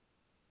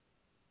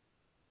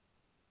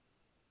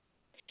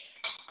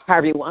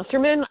Harvey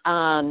Wasserman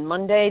on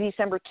Monday,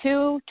 December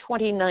 2,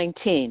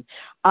 2019.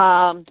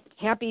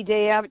 Happy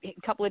day, a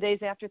couple of days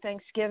after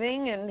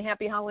Thanksgiving, and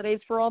happy holidays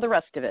for all the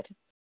rest of it.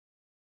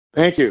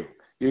 Thank you.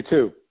 You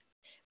too.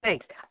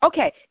 Thanks.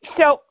 Okay,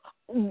 so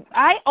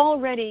I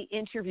already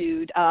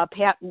interviewed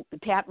Pat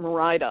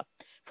Morita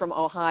from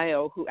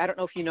Ohio, who I don't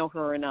know if you know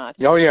her or not.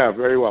 Oh, yeah,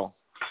 very well.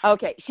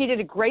 Okay, she did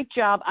a great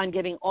job on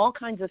giving all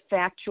kinds of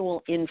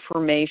factual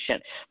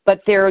information,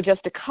 but there are just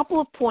a couple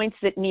of points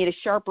that need a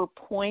sharper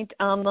point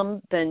on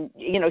them than,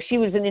 she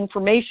was an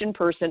information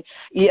person.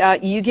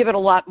 You give it a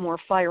lot more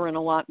fire and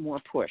a lot more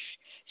push.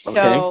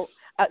 Okay.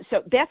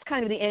 So that's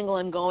kind of the angle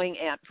I'm going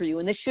at for you,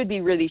 and this should be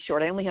really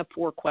short. I only have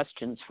 4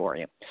 questions for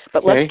you,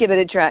 but Okay. Let's give it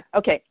a try.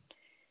 Okay.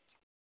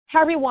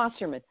 Harvey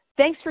Wasserman,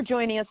 thanks for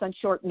joining us on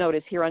short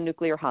notice here on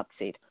Nuclear Hot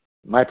Seat.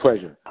 My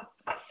pleasure.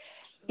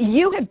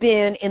 You have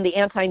been in the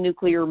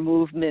anti-nuclear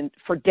movement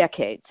for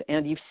decades,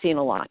 and you've seen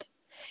a lot.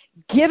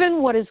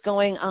 Given what is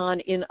going on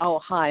in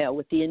Ohio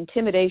with the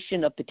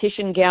intimidation of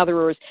petition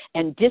gatherers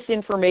and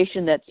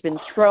disinformation that's been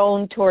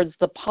thrown towards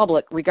the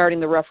public regarding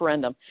the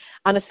referendum,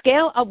 on a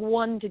scale of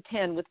 1 to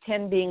 10, with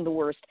 10 being the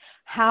worst,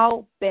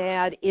 how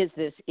bad is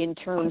this in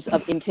terms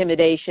of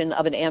intimidation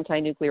of an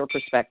anti-nuclear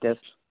perspective?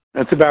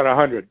 That's about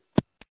 100.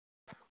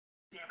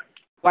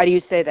 Why do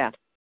you say that?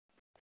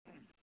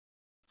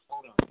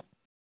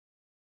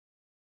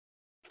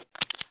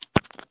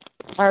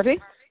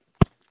 Harvey,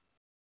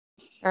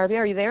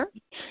 are you there?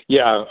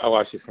 Yeah, I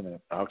lost you for a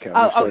minute. Okay,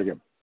 let me start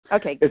again.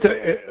 Okay.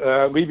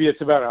 Libya,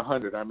 it's about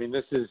 100. I mean,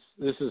 this is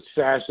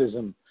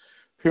fascism,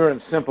 pure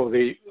and simple.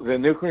 The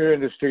nuclear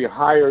industry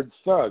hired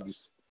thugs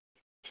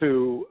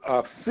to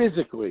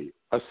physically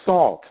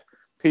assault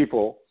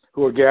people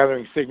who were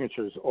gathering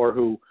signatures or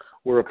who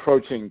were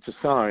approaching to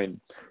sign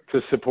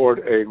to support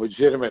a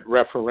legitimate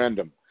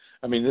referendum.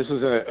 I mean, this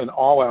is an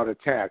all-out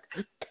attack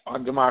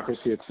on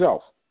democracy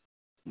itself.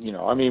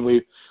 I mean,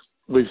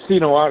 we've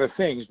seen a lot of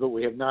things, but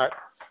we have not,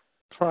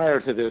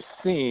 prior to this,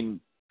 seen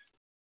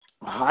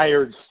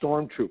hired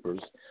stormtroopers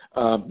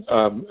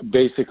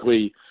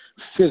basically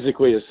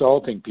physically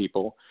assaulting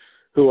people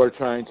who are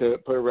trying to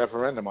put a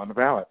referendum on the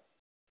ballot.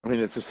 I mean,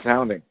 it's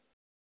astounding.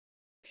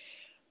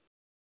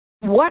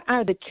 What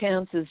are the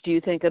chances, do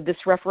you think, of this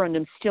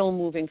referendum still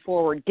moving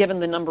forward,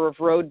 given the number of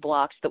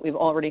roadblocks that we've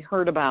already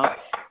heard about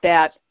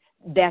that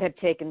have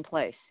taken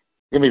place?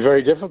 It's going to be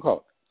very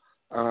difficult.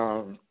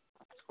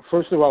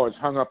 First of all, it's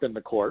hung up in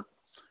the court,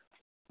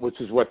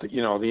 which is what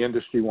the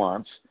industry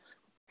wants.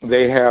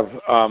 They have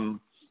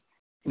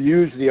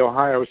used the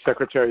Ohio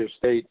Secretary of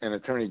State and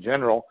Attorney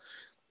General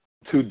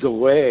to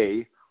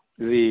delay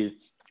the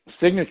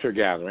signature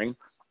gathering.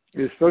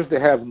 You're supposed to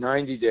have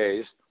 90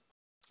 days,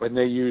 and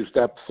they used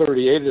up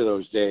 38 of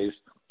those days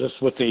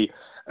just with the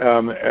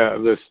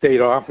state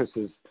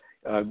offices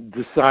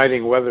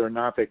deciding whether or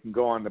not they can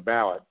go on the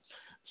ballot.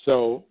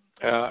 So,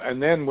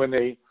 and then when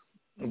they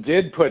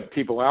did put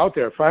people out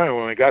there, finally,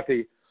 when we got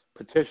the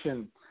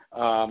petition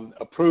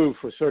approved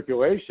for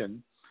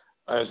circulation,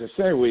 as I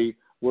say, we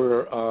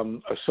were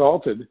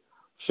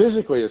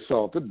physically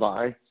assaulted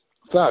by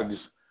thugs.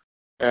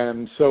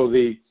 And so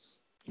the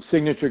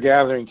signature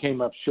gathering came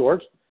up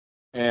short,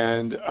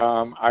 and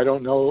I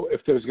don't know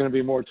if there's going to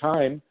be more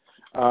time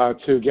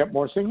to get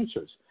more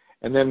signatures.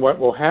 And then what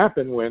will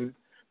happen when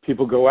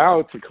people go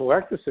out to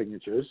collect the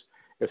signatures,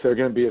 if they're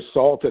going to be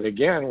assaulted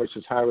again, which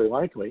is highly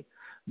likely,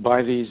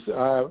 by these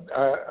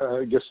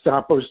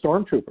Gestapo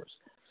stormtroopers.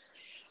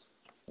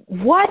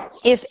 What,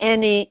 if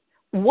any,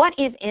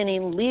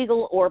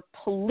 legal or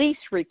police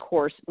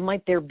recourse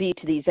might there be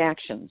to these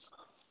actions?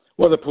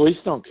 Well, the police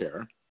don't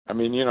care. I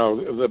mean,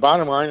 the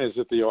bottom line is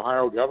that the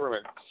Ohio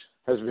government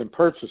has been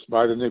purchased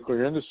by the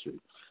nuclear industry.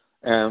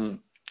 And,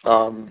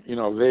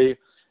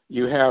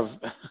 you have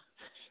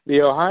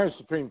the Ohio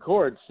Supreme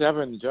Court,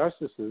 7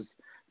 justices,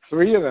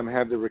 3 of them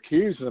had to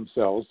recuse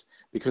themselves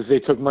because they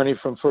took money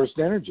from First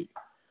Energy.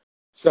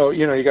 So,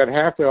 you got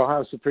half the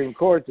Ohio Supreme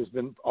Court that's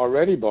been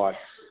already bought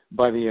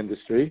by the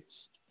industry.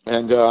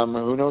 And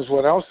who knows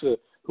who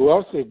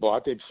else they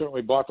bought. They've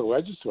certainly bought the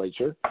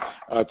legislature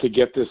to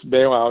get this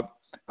bailout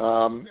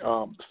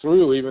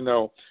through, even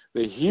though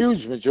the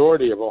huge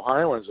majority of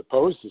Ohioans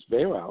opposed this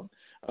bailout.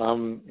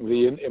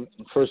 The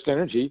First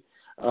Energy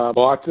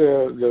bought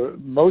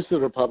most of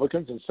the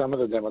Republicans and some of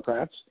the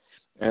Democrats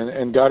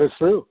and got it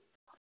through.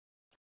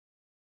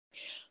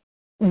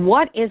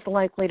 What is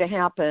likely to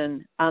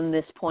happen on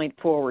this point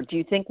forward? Do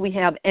you think we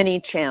have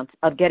any chance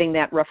of getting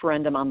that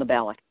referendum on the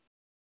ballot?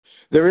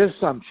 There is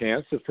some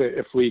chance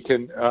if we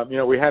can.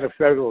 We had a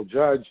federal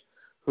judge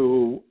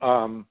who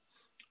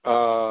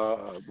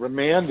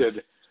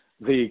remanded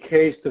the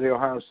case to the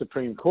Ohio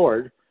Supreme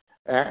Court,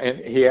 and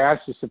he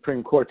asked the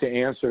Supreme Court to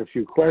answer a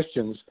few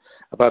questions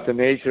about the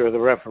nature of the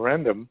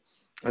referendum,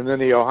 and then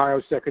the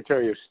Ohio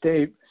Secretary of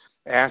State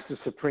asked the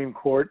Supreme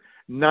Court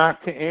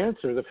not to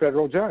answer the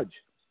federal judge.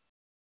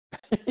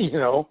 Is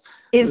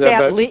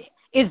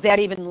that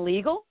even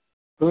legal?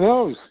 Who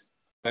knows?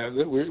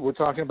 We're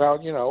talking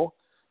about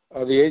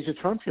the age of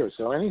Trump here,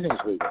 so anything's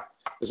legal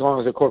as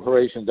long as a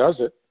corporation does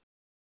it.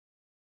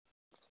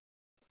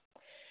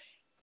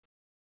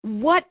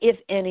 What, if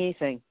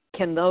anything,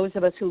 can those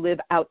of us who live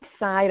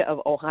outside of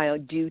Ohio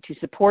do to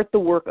support the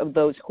work of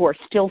those who are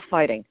still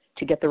fighting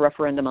to get the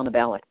referendum on the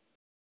ballot?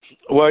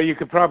 Well, you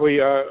could probably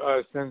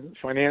send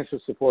financial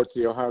support to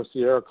the Ohio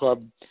Sierra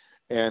Club,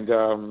 and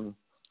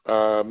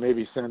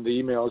maybe send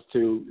emails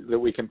that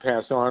we can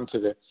pass on to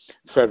the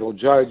federal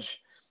judge.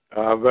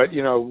 But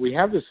we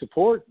have the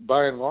support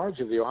by and large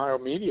of the Ohio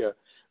media,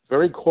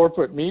 very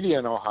corporate media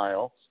in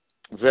Ohio,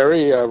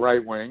 very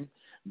right wing.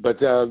 But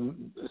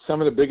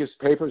some of the biggest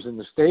papers in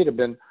the state have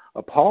been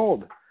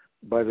appalled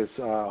by this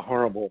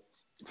horrible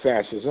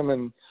fascism,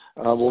 and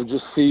we'll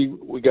just see.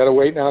 We got to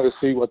wait now to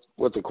see what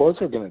the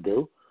courts are going to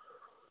do.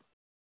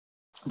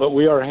 But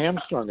we are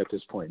hamstrung at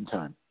this point in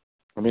time.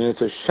 I mean,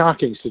 it's a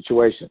shocking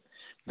situation.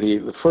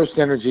 The First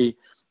Energy,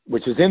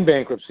 which is in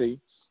bankruptcy,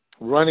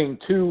 running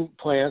two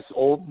plants.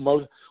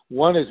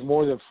 One is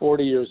more than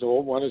 40 years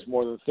old. One is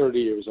more than 30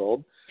 years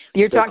old.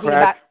 You're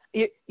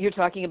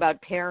talking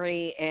about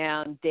Perry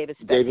and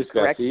Davis-Besse,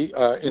 correct?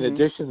 Davis-Besse, in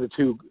addition to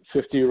two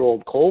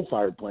 50-year-old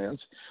coal-fired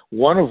plants,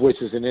 one of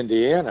which is in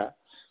Indiana.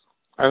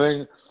 I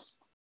mean,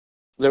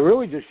 they're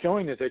really just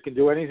showing that they can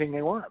do anything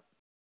they want.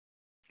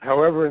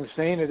 However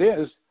insane it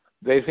is,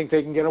 they think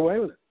they can get away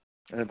with it.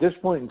 And at this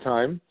point in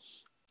time,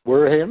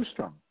 we're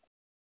hamstrung.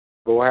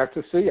 But we'll have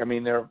to see. I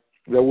mean, there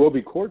will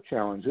be court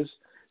challenges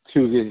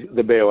to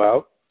the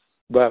bailout,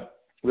 but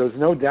there's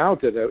no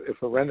doubt that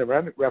if a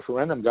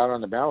referendum got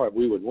on the ballot,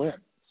 we would win.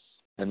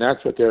 And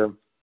that's what they're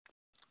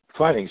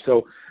fighting.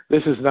 So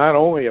this is not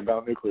only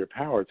about nuclear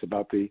power, it's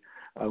about the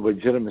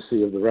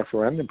legitimacy of the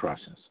referendum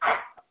process.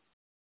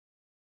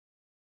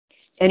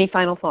 Any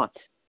final thoughts?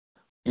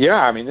 Yeah,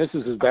 I mean, this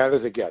is as bad as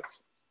it gets.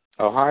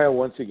 Ohio,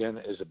 once again,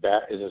 is as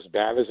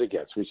bad as it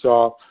gets. We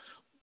saw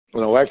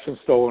an election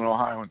stolen in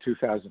Ohio in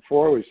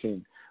 2004. We've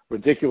seen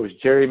ridiculous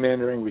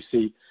gerrymandering. We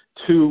see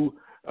two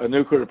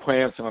nuclear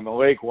plants on the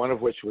lake, one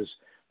of which was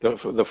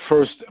the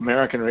first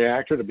American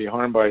reactor to be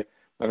harmed by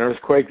an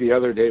earthquake, the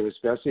other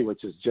Davis-Besse,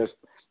 which is just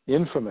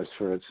infamous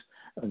for its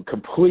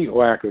complete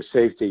lack of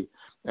safety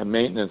and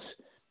maintenance.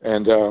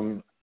 And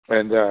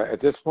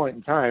at this point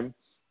in time,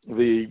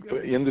 the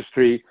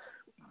industry,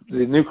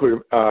 the nuclear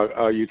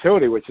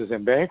utility, which is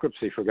in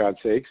bankruptcy, for God's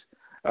sakes,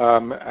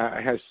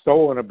 has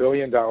stolen $1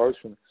 billion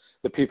from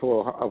the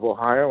people of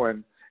Ohio,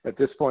 and at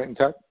this point in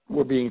time,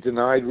 we're being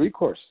denied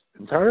recourse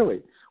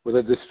entirely with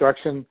the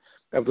destruction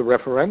of the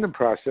referendum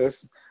process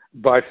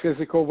by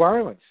physical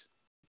violence.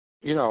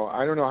 I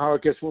don't know how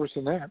it gets worse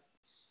than that.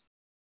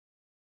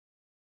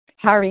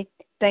 Harvey,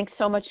 thanks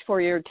so much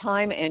for your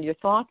time and your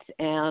thoughts,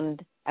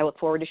 and I look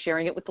forward to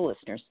sharing it with the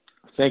listeners.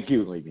 Thank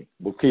you, Libby.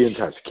 We'll keep in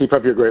touch. Keep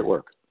up your great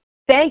work.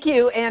 Thank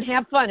you, and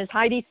have fun. Is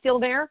Heidi still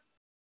there?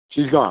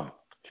 She's gone.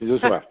 She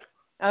just left.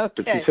 Okay.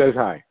 But she says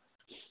hi.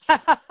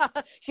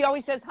 She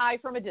always says hi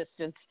from a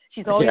distance.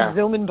 She's always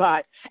zooming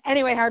by.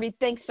 Anyway, Harvey,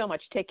 thanks so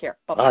much. Take care.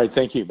 Bye-bye. All right.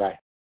 Thank you. Bye.